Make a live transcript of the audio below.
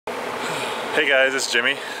Hey guys, it's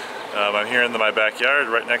Jimmy. I'm here in my backyard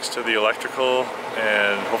right next to the electrical,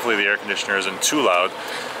 and hopefully the air conditioner isn't too loud.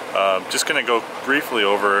 Just going to go briefly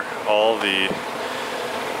over all the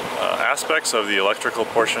aspects of the electrical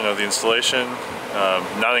portion of the installation,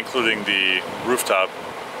 not including the rooftop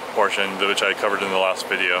portion, which I covered in the last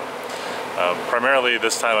video. Primarily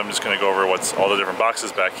this time I'm just going to go over what's all the different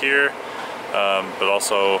boxes back here, but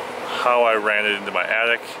also how I ran it into my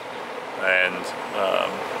attic, and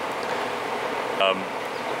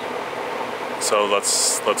so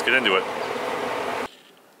let's get into it.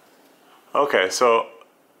 Okay, so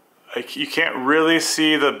you can't really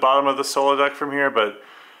see the bottom of the solar deck from here, but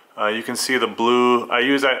you can see the blue.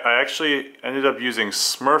 I actually ended up using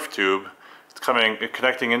Smurf tube. It's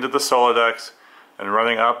connecting into the solar decks and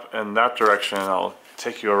running up in that direction. I'll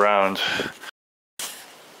take you around.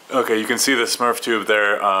 Okay, you can see the Smurf tube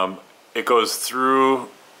there. It goes through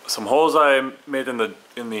some holes I made in the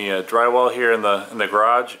drywall here in the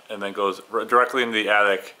garage, and then goes directly into the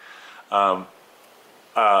attic.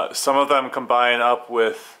 Some of them combine up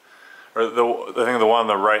with, or I think the one on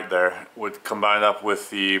the right there would combine up with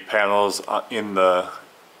the panels in the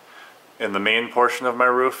main portion of my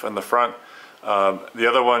roof in the front. The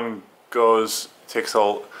other one takes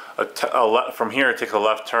from here, takes a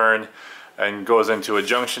left turn and goes into a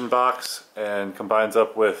junction box and combines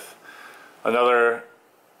up with another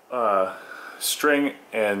string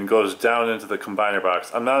and goes down into the combiner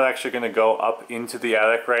box. I'm not actually going to go up into the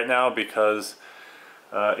attic right now because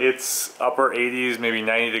it's upper 80s, maybe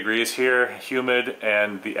 90 degrees here, humid,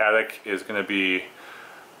 and the attic is going to be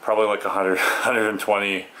probably like 100,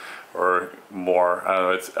 120 or more. I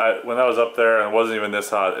don't know. When I was up there and it wasn't even this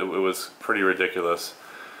hot, it was pretty ridiculous.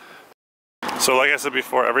 So like I said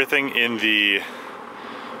before, everything in the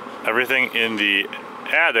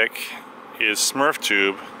attic is Smurf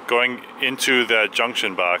tube going into that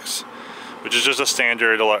junction box, which is just a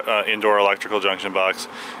standard indoor electrical junction box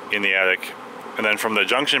in the attic. And then from the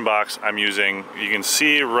junction box, I'm using, you can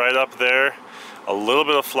see right up there, a little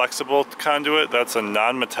bit of flexible conduit. That's a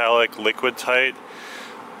non-metallic liquid tight,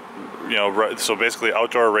 so basically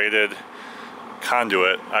outdoor rated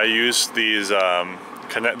conduit. I use these, the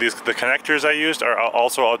connectors I used are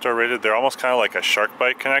also outdoor rated. They're almost kind of like a shark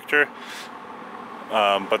bite connector,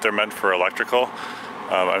 but they're meant for electrical.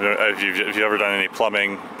 I don't know if you've ever done any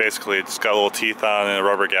plumbing. Basically it's got little teeth on and a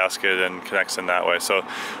rubber gasket and connects in that way. So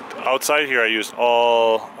outside here I used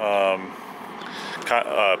all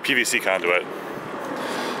PVC conduit,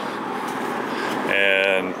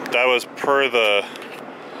 and that was per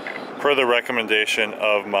the recommendation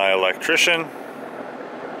of my electrician.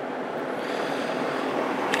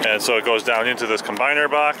 And so it goes down into this combiner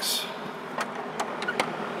box.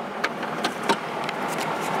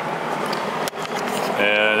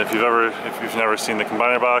 And if you've never seen the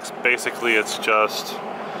combiner box, basically it's just,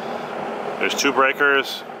 there's two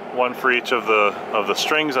breakers, one for each of the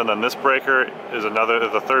strings, and then this breaker is another.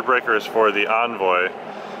 The third breaker is for the Envoy,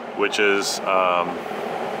 which is the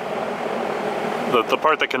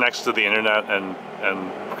part that connects to the internet and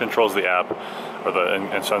controls the app,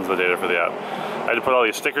 and sends the data for the app. I had to put all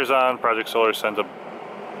these stickers on. Project Solar sent a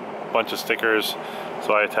bunch of stickers,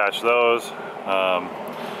 so I attached those.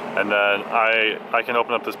 And then I can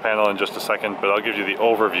open up this panel in just a second, but I'll give you the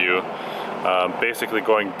overview. Basically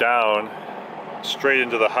going down straight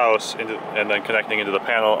into the house and then connecting into the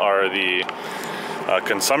panel are the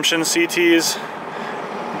consumption CTs,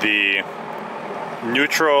 the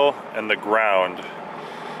neutral, and the ground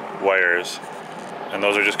wires. And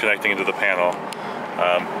those are just connecting into the panel.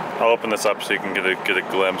 I'll open this up so you can get a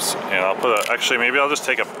glimpse, and I'll put actually maybe I'll just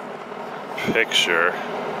take a picture.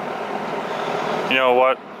 You know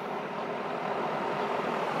what?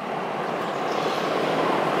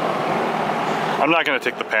 I'm not going to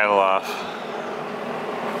take the panel off.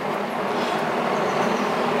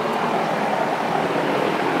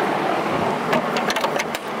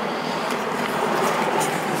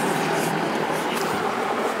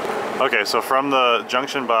 Okay, so from the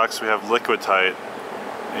junction box we have liquid tight.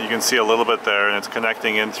 You can see a little bit there, and it's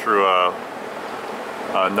connecting in through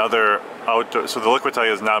another outdoor. So the liquid tight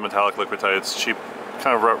is non-metallic liquid tight. It's cheap,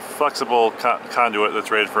 kind of flexible conduit that's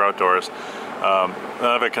rated for outdoors. Then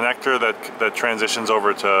I have a connector that transitions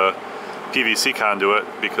over to PVC conduit,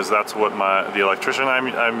 because that's what the electrician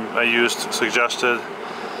I used suggested.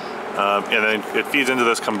 And then it feeds into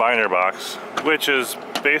this combiner box, which is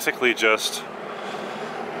basically just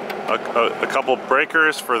a couple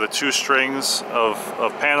breakers for the two strings of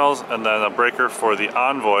panels, and then a breaker for the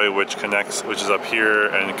Envoy, which is up here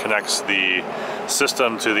and connects the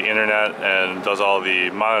system to the internet and does all the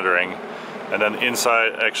monitoring. And then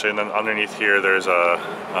inside, actually, and then underneath here, there's a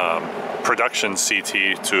production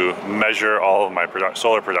CT to measure all of my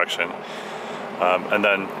solar production. And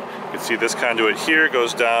then you can see this conduit here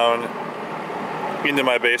goes down into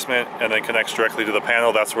my basement and then connects directly to the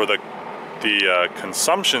panel. That's where the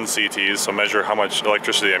consumption CTs, so measure how much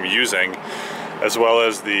electricity I'm using, as well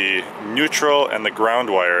as the neutral and the ground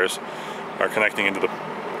wires are connecting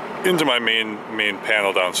into my main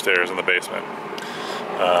panel downstairs in the basement.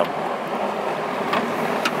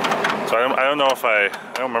 So I don't know if I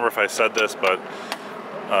don't remember if I said this, but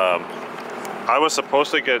I was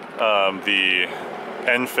supposed to get the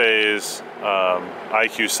Enphase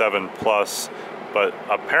IQ7 Plus, but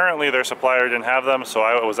apparently their supplier didn't have them, so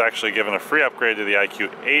I was actually given a free upgrade to the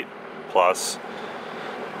IQ8 Plus,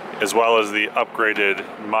 as well as the upgraded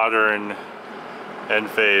modern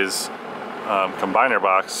Enphase combiner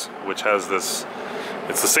box, which has this,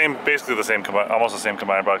 it's the same, basically the same, almost the same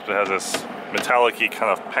combiner box, but it has this metallic-y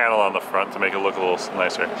kind of panel on the front to make it look a little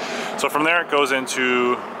nicer. So from there it goes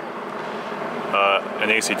into an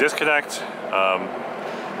AC disconnect.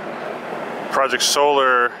 Project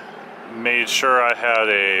Solar made sure I had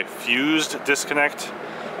a fused disconnect.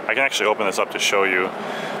 I can actually open this up to show you.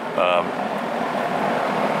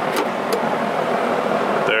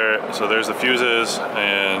 So there's the fuses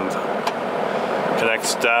and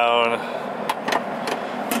connects down.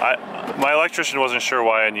 My electrician wasn't sure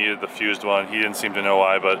why I needed the fused one. He didn't seem to know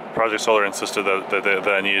why, but Project Solar insisted that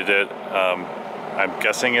I needed it. I'm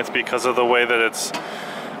guessing it's because of the way that it's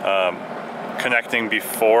connecting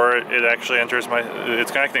before it actually enters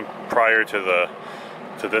it's connecting prior to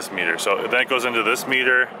this meter. So then it goes into this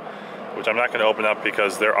meter, which I'm not going to open up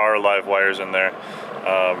because there are live wires in there,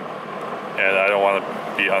 and I don't want to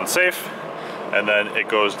be unsafe. And then it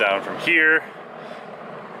goes down from here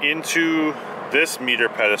into this meter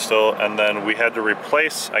pedestal, and then we had to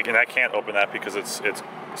replace, I can't open that because it's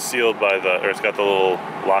sealed by or it's got the little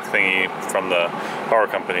lock thingy from the power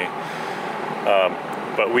company.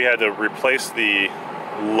 But we had to replace the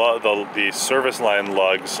service line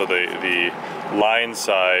lugs, so the line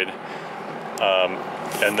side,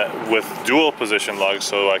 and that with dual position lugs,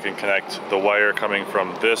 so I can connect the wire coming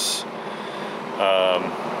from this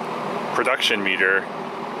production meter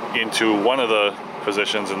into one of the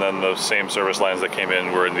positions, and then the same service lines that came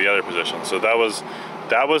in were in the other position. So that was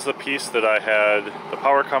the piece that I had the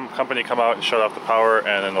power company come out and shut off the power,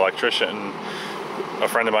 and an electrician, a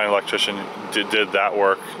friend of mine, an electrician, did that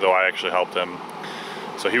work, though I actually helped him.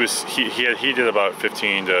 So he did about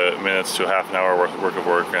 15 minutes to half an hour worth of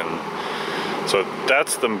work, and so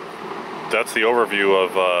that's the overview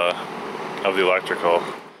of the electrical.